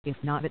If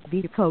Novak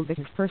Djokovic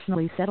is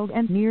personally settled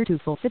and near to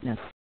full fitness,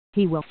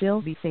 he will still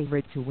be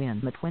favored to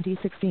win the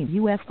 2016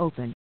 U.S.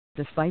 Open,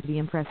 despite the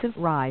impressive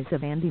rise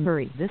of Andy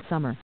Murray this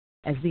summer,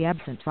 as the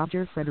absent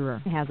Roger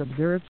Federer has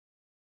observed.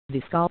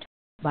 The Scot,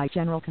 by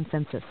general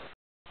consensus,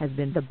 has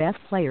been the best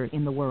player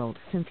in the world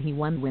since he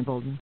won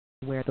Wimbledon,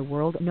 where the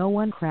world no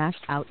one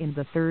crashed out in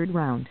the third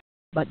round,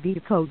 but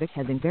Djokovic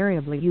has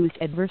invariably used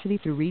adversity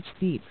to reach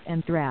deep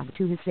and drag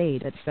to his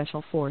aid a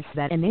special force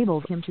that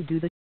enabled him to do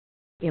the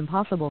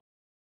impossible.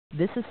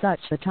 This is such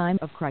a time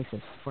of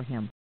crisis for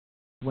him.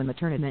 When the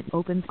tournament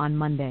opens on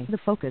Monday, the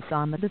focus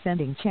on the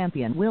defending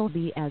champion will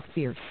be as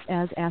fierce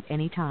as at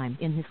any time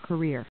in his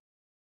career.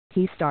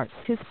 He starts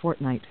his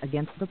fortnight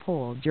against the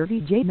Pole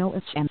Jerzy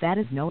Janowicz, and that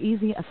is no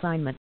easy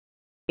assignment.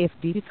 If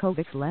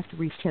Djokovic's left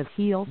wrist has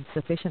healed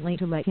sufficiently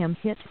to let him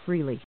hit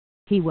freely,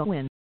 he will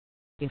win.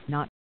 If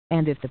not,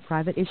 and if the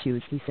private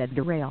issues he said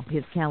derail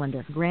his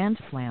calendar Grand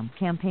Slam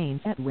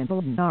campaign at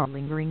Wimbledon are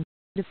lingering,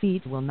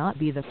 defeat will not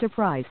be the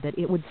surprise that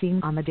it would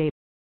seem on the day.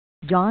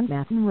 John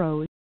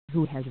McEnroe,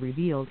 who has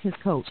revealed his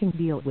coaching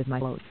deal with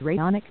Milos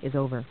Raonic is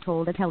over,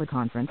 told a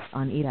teleconference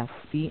on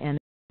ESPN.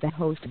 The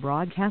host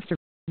broadcaster,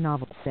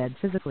 Novak, said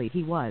physically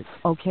he was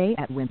okay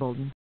at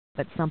Wimbledon,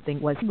 but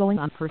something was going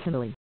on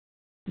personally.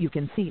 You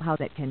can see how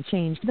that can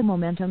change the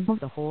momentum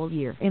of the whole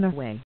year in a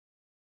way.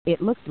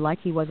 It looked like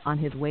he was on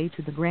his way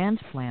to the Grand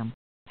Slam,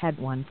 had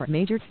won 4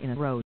 majors in a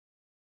row.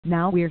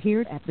 Now we're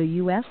here at the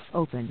US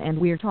Open and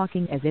we're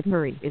talking as if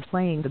Murray is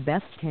playing the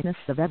best tennis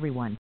of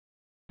everyone.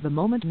 The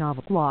moment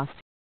Novak lost,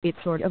 it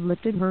sort of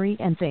lifted Murray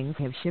and things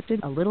have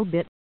shifted a little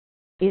bit.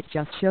 It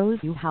just shows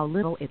you how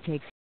little it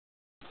takes.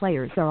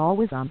 Players are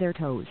always on their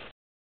toes,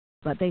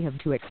 but they have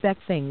to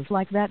expect things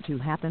like that to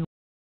happen.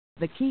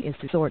 The key is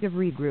to sort of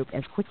regroup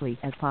as quickly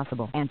as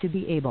possible and to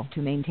be able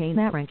to maintain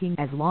that ranking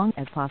as long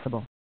as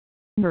possible.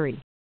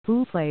 Murray,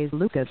 who plays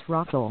Lucas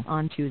Rosol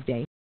on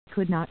Tuesday,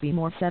 could not be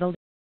more settled.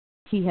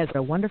 He has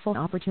a wonderful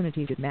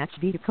opportunity to match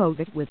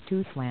Djokovic with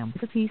 2 slams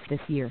apiece this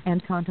year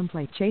and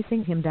contemplate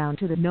chasing him down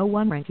to the No.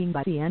 1 ranking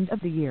by the end of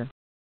the year.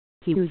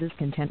 He oozes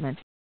contentment.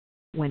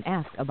 When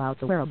asked about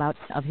the whereabouts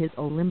of his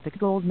Olympic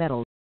gold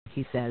medal,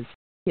 he says,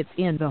 "It's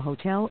in the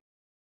hotel.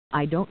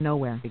 I don't know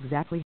where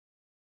exactly."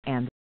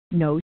 And,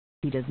 no,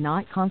 he does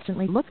not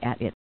constantly look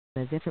at it,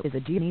 as if it is a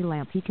genie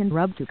lamp he can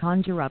rub to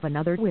conjure up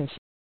another wish.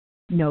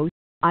 "No,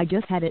 I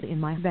just had it in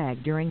my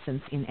bag during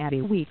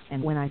Cincinnati week,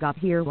 and when I got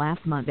here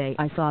last Monday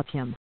I saw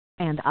Kim,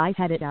 and I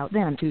had it out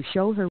then to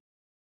show her.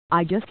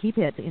 I just keep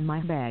it in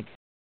my bag."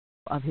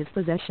 Of his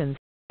possessions,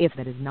 if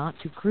that is not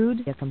too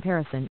crude a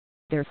comparison,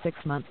 their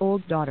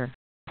 6-month-old daughter,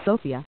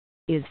 Sophia,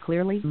 is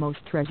clearly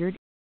most treasured.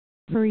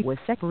 Murray was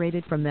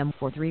separated from them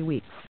for 3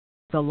 weeks,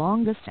 the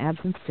longest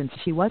absence since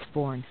she was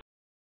born.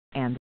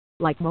 And,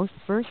 like most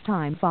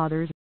first-time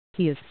fathers,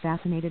 he is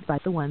fascinated by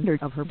the wonder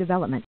of her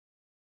development.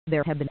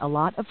 "There have been a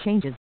lot of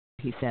changes,"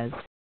 he says.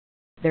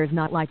 "There's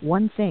not like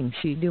one thing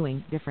she's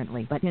doing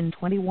differently, but in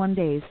 21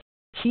 days,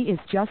 she is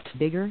just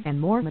bigger and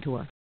more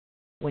mature.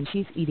 When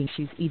she's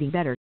eating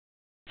better.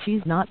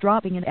 She's not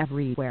dropping it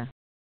everywhere.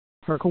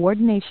 Her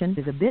coordination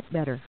is a bit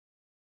better.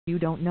 You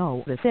don't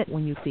know the fit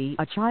when you see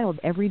a child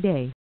every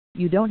day,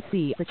 you don't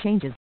see the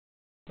changes.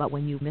 But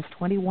when you miss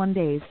 21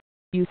 days,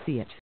 you see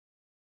it.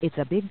 It's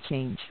a big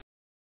change."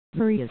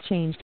 Murray has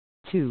changed,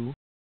 too.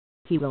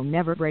 He will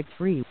never break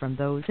free from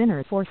those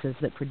inner forces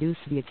that produce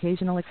the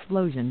occasional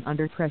explosion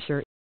under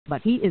pressure,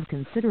 but he is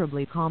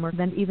considerably calmer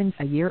than even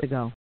a year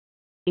ago.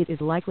 It is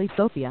likely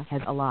Sophia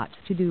has a lot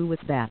to do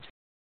with that.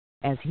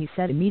 As he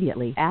said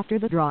immediately after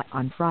the draw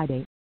on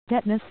Friday,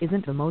 "Tennis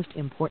isn't the most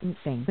important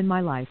thing in my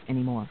life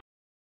anymore.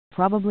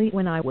 Probably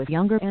when I was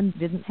younger and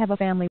didn't have a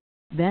family,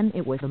 then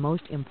it was the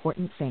most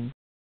important thing.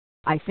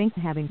 I think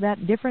having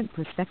that different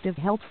perspective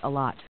helps a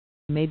lot,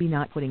 maybe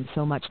not putting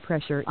so much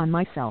pressure on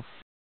myself.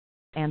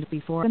 And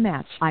before a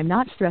match I'm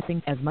not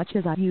stressing as much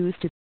as I used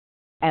to."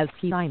 As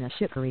Kaina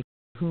Shikari,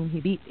 whom he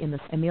beat in the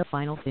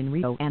semifinals in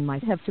Rio and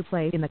might have to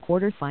play in the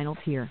quarterfinals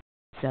here,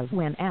 says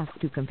when asked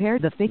to compare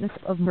the fitness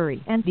of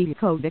Murray and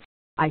Djokovic,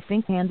 "I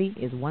think Andy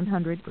is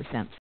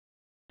 100%.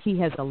 He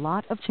has a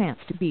lot of chance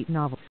to beat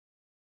Novak.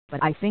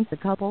 But I think the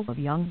couple of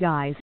young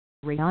guys,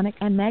 Raonic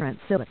and Marin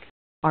Cilic,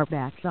 are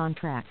back on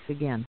track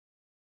again.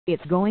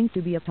 It's going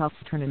to be a tough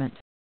tournament.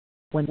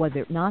 When was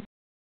it not?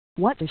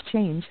 What does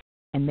change,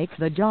 and makes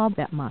the job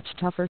that much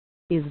tougher,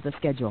 is the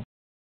schedule.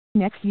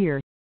 Next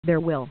year, there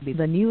will be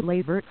the new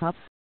Laver Cup,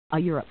 a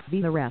Europe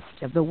v the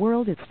rest of the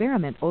world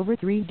experiment over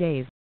 3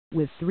 days,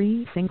 with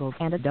 3 singles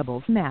and a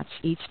doubles match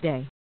each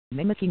day,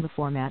 mimicking the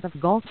format of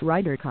golf's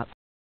Ryder Cup.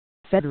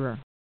 Federer,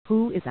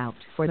 who is out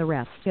for the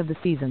rest of the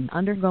season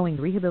undergoing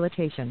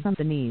rehabilitation from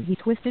the knee he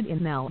twisted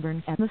in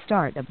Melbourne at the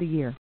start of the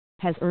year,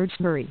 has urged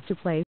Murray to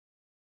play.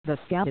 The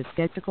Scot is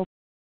skeptical.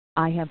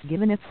 "I have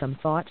given it some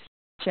thought,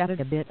 chatted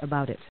a bit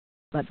about it,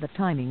 but the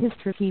timing is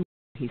tricky,"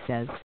 he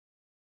says.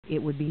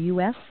 "It would be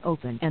US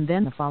Open and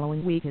then the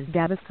following week is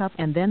Davis Cup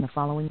and then the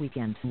following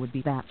weekend would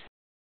be that.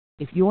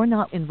 If you're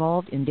not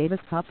involved in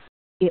Davis Cup,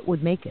 it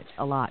would make it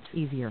a lot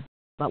easier,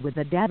 but with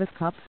the Davis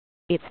Cup,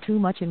 it's too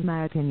much in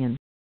my opinion."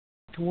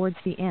 Towards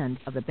the end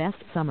of the best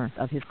summer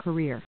of his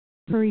career,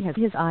 Murray has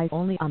his eyes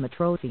only on the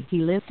trophy he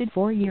lifted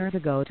 4 years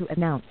ago to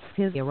announce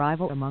his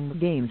arrival among the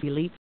game's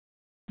elite.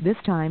 This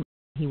time,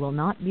 he will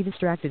not be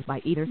distracted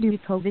by either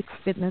Djokovic's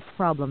fitness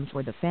problems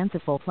or the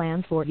fanciful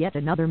plans for yet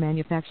another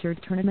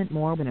manufactured tournament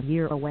more than a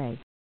year away.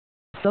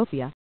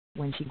 Sofia,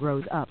 when she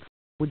grows up,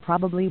 would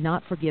probably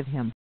not forgive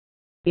him.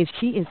 If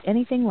she is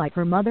anything like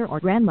her mother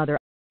or grandmother,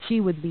 she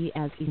would be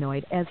as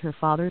annoyed as her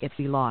father if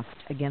he lost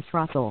against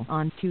Russell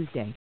on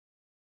Tuesday.